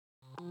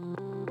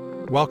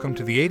Welcome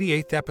to the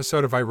 88th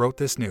episode of I Wrote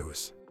This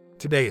News.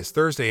 Today is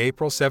Thursday,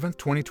 April 7th,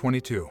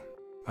 2022.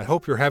 I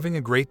hope you're having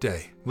a great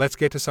day. Let's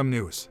get to some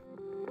news.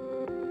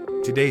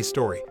 Today's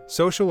story: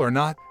 social or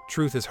not,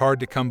 truth is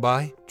hard to come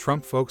by,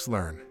 Trump folks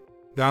learn.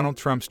 Donald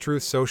Trump's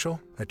Truth Social,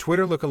 a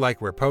Twitter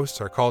lookalike where posts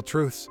are called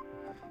truths,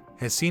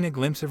 has seen a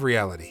glimpse of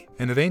reality,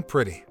 and it ain't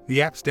pretty.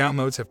 The app's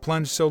downloads have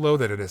plunged so low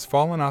that it has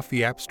fallen off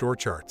the App Store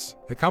charts.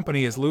 The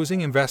company is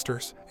losing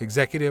investors,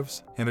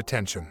 executives, and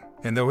attention.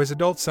 And though his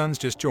adult sons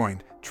just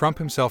joined, Trump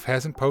himself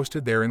hasn't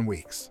posted there in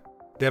weeks.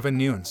 Devin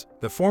Nunes,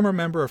 the former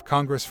member of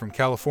Congress from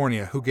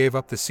California who gave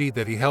up the seat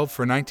that he held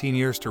for 19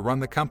 years to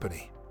run the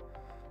company,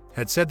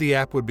 had said the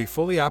app would be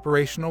fully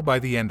operational by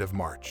the end of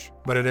March.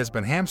 But it has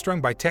been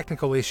hamstrung by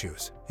technical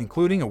issues,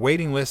 including a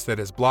waiting list that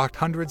has blocked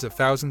hundreds of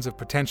thousands of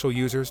potential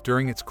users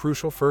during its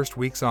crucial first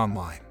weeks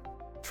online.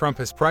 Trump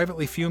has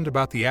privately fumed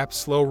about the app's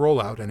slow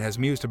rollout and has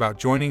mused about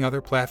joining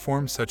other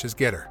platforms such as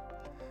Getter,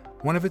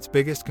 one of its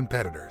biggest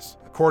competitors,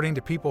 according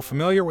to people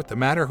familiar with the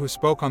matter who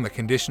spoke on the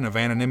condition of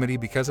anonymity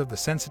because of the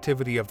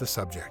sensitivity of the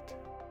subject.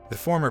 The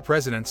former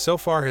president so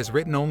far has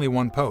written only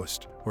one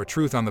post, or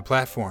truth on the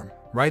platform,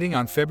 writing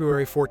on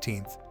February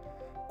 14th,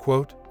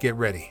 quote, "Get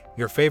ready.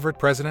 Your favorite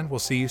president will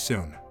see you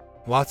soon."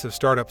 Lots of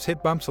startups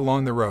hit bumps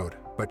along the road,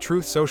 but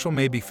Truth Social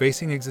may be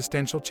facing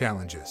existential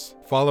challenges.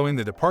 Following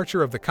the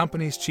departure of the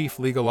company's chief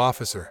legal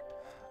officer,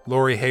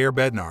 Lori Hayer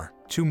Bednar,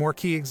 two more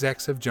key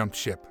execs have jumped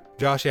ship.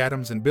 Josh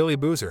Adams and Billy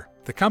Boozer,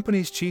 the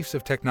company's chiefs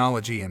of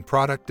technology and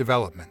product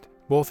development,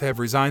 both have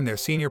resigned their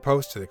senior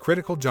posts at a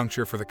critical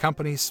juncture for the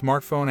company's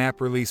smartphone app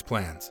release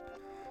plans,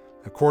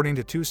 according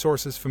to two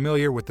sources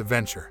familiar with the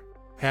venture.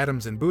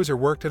 Adams and Boozer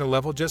worked at a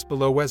level just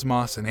below Wes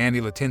Moss and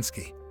Andy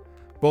Latinsky,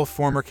 both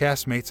former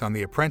castmates on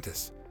The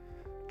Apprentice,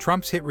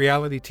 Trump's hit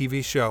reality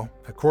TV show,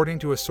 according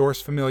to a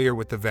source familiar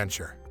with the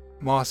venture.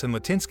 Moss and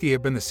Latinsky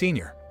have been the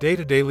senior,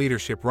 day-to-day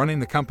leadership running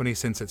the company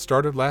since it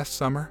started last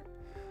summer,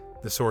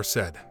 the source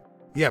said.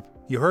 Yep,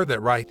 you heard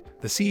that right.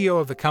 The CEO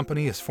of the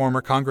company is former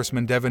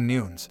Congressman Devin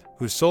Nunes,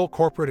 whose sole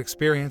corporate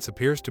experience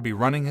appears to be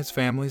running his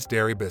family's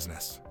dairy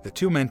business. The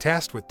two men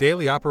tasked with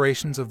daily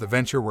operations of the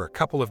venture were a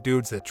couple of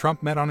dudes that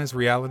Trump met on his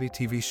reality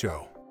TV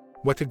show.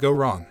 What could go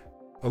wrong?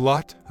 A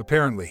lot,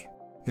 apparently.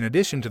 In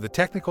addition to the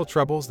technical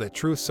troubles that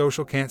Truth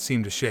Social can't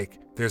seem to shake,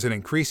 there's an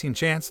increasing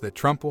chance that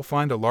Trump will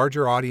find a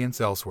larger audience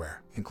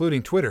elsewhere,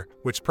 including Twitter,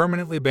 which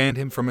permanently banned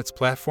him from its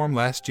platform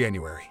last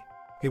January.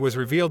 It was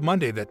revealed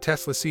Monday that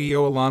Tesla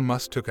CEO Elon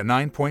Musk took a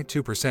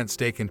 9.2%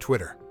 stake in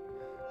Twitter,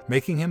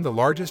 making him the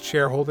largest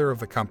shareholder of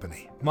the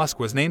company. Musk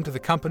was named to the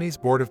company's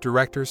board of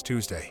directors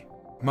Tuesday.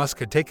 Musk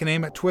had taken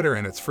aim at Twitter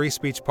and its free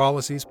speech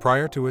policies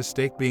prior to his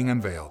stake being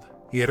unveiled.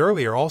 He had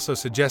earlier also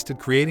suggested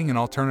creating an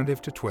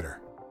alternative to Twitter.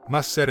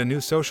 Musk said a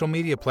new social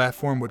media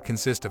platform would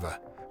consist of a,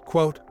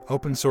 quote,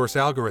 open source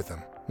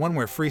algorithm, one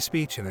where free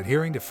speech and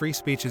adhering to free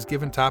speech is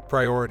given top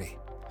priority,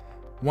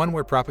 one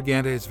where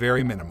propaganda is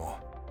very minimal.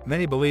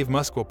 Many believe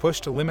Musk will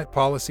push to limit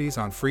policies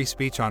on free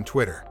speech on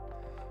Twitter,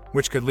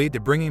 which could lead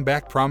to bringing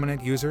back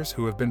prominent users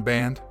who have been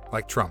banned,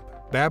 like Trump.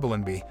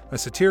 Babylon Bee, a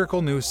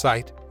satirical news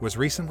site, was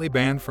recently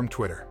banned from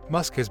Twitter.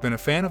 Musk has been a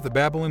fan of the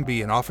Babylon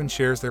Bee and often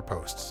shares their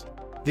posts.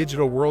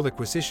 Digital World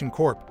Acquisition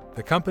Corp.,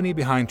 the company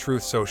behind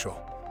Truth Social,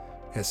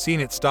 has seen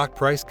its stock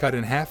price cut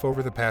in half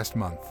over the past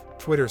month.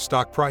 Twitter's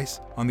stock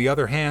price, on the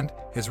other hand,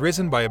 has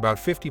risen by about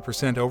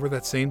 50% over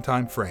that same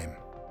time frame.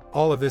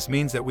 All of this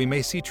means that we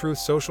may see Truth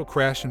Social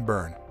crash and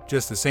burn,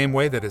 just the same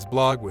way that his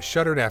blog was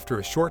shuttered after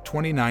a short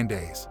 29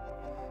 days,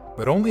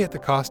 but only at the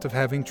cost of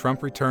having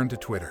Trump return to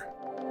Twitter.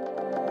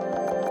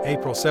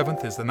 April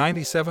 7th is the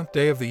 97th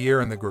day of the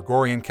year in the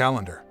Gregorian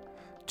calendar.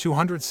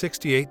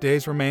 268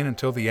 days remain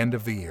until the end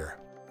of the year.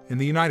 In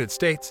the United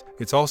States,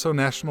 it's also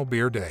National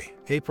Beer Day.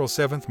 April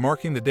 7th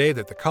marking the day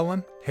that the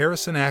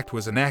Cullen-Harrison Act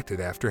was enacted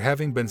after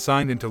having been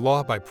signed into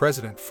law by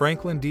President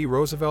Franklin D.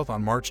 Roosevelt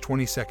on March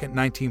 22,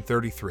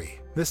 1933.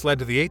 This led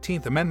to the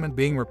 18th Amendment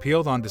being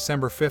repealed on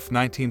December 5,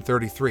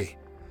 1933,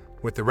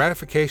 with the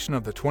ratification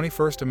of the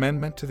 21st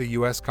Amendment to the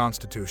U.S.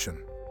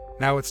 Constitution.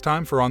 Now it's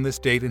time for On This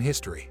Date in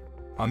History.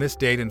 On this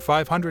date in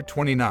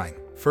 529,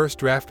 first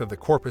draft of the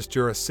Corpus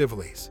Juris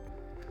Civilis,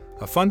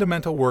 a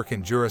fundamental work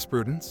in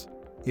jurisprudence,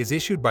 is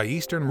issued by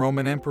Eastern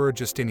Roman Emperor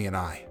Justinian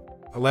I.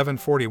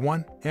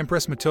 1141,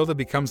 Empress Matilda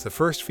becomes the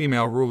first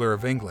female ruler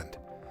of England,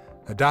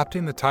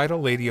 adopting the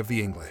title Lady of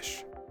the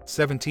English.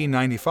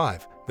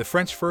 1795, the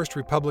French First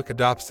Republic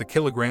adopts the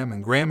kilogram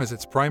and gram as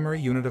its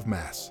primary unit of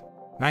mass.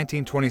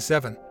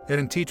 1927,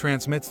 AT&T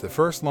transmits the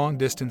first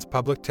long-distance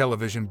public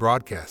television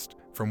broadcast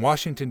from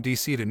Washington,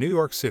 D.C. to New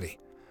York City,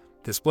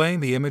 displaying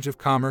the image of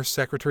Commerce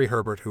Secretary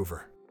Herbert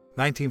Hoover.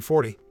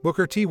 1940,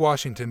 Booker T.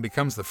 Washington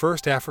becomes the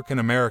first African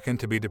American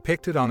to be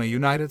depicted on a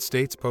United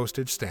States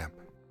postage stamp.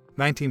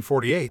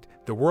 1948,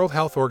 the World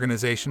Health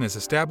Organization is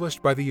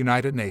established by the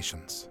United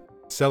Nations.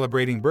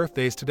 Celebrating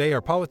birthdays today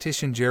are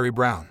politician Jerry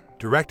Brown,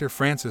 director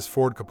Francis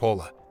Ford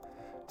Coppola,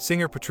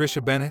 singer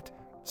Patricia Bennett,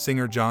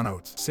 singer John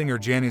Oates, singer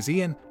Janis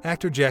Ian,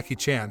 actor Jackie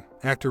Chan,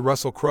 actor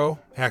Russell Crowe,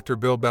 actor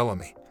Bill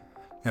Bellamy,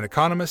 and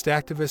economist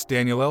activist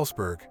Daniel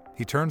Ellsberg.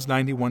 He turns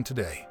 91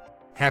 today.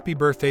 Happy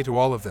birthday to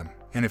all of them,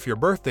 and if your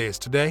birthday is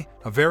today,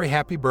 a very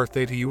happy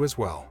birthday to you as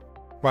well.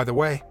 By the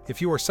way, if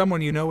you or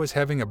someone you know is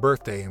having a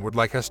birthday and would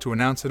like us to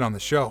announce it on the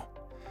show,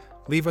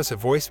 leave us a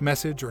voice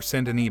message or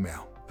send an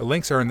email. The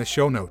links are in the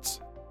show notes.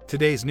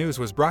 Today's news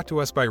was brought to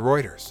us by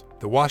Reuters,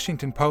 The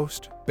Washington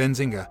Post,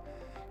 Benzinga,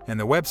 and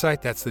the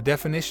website that's the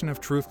definition of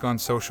truth gone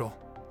social,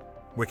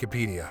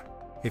 Wikipedia.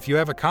 If you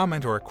have a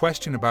comment or a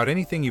question about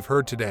anything you've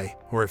heard today,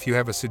 or if you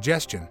have a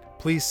suggestion,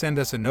 please send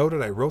us a note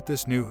at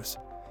iwrotethisnews,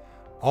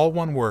 all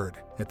one word,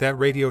 at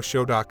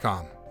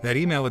thatradioshow.com. That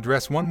email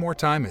address one more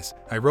time is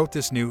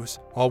iwrotethisnews,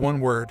 all one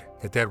word,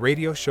 at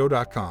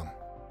thatradioshow.com.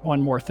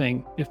 One more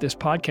thing, if this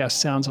podcast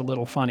sounds a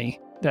little funny,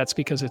 that's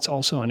because it's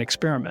also an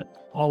experiment.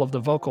 All of the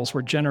vocals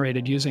were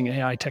generated using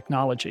AI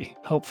technology.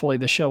 Hopefully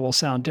the show will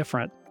sound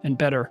different and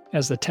better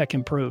as the tech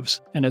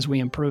improves and as we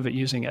improve at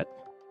using it.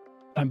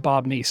 I'm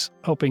Bob Meese,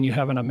 hoping you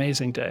have an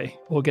amazing day.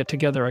 We'll get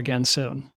together again soon.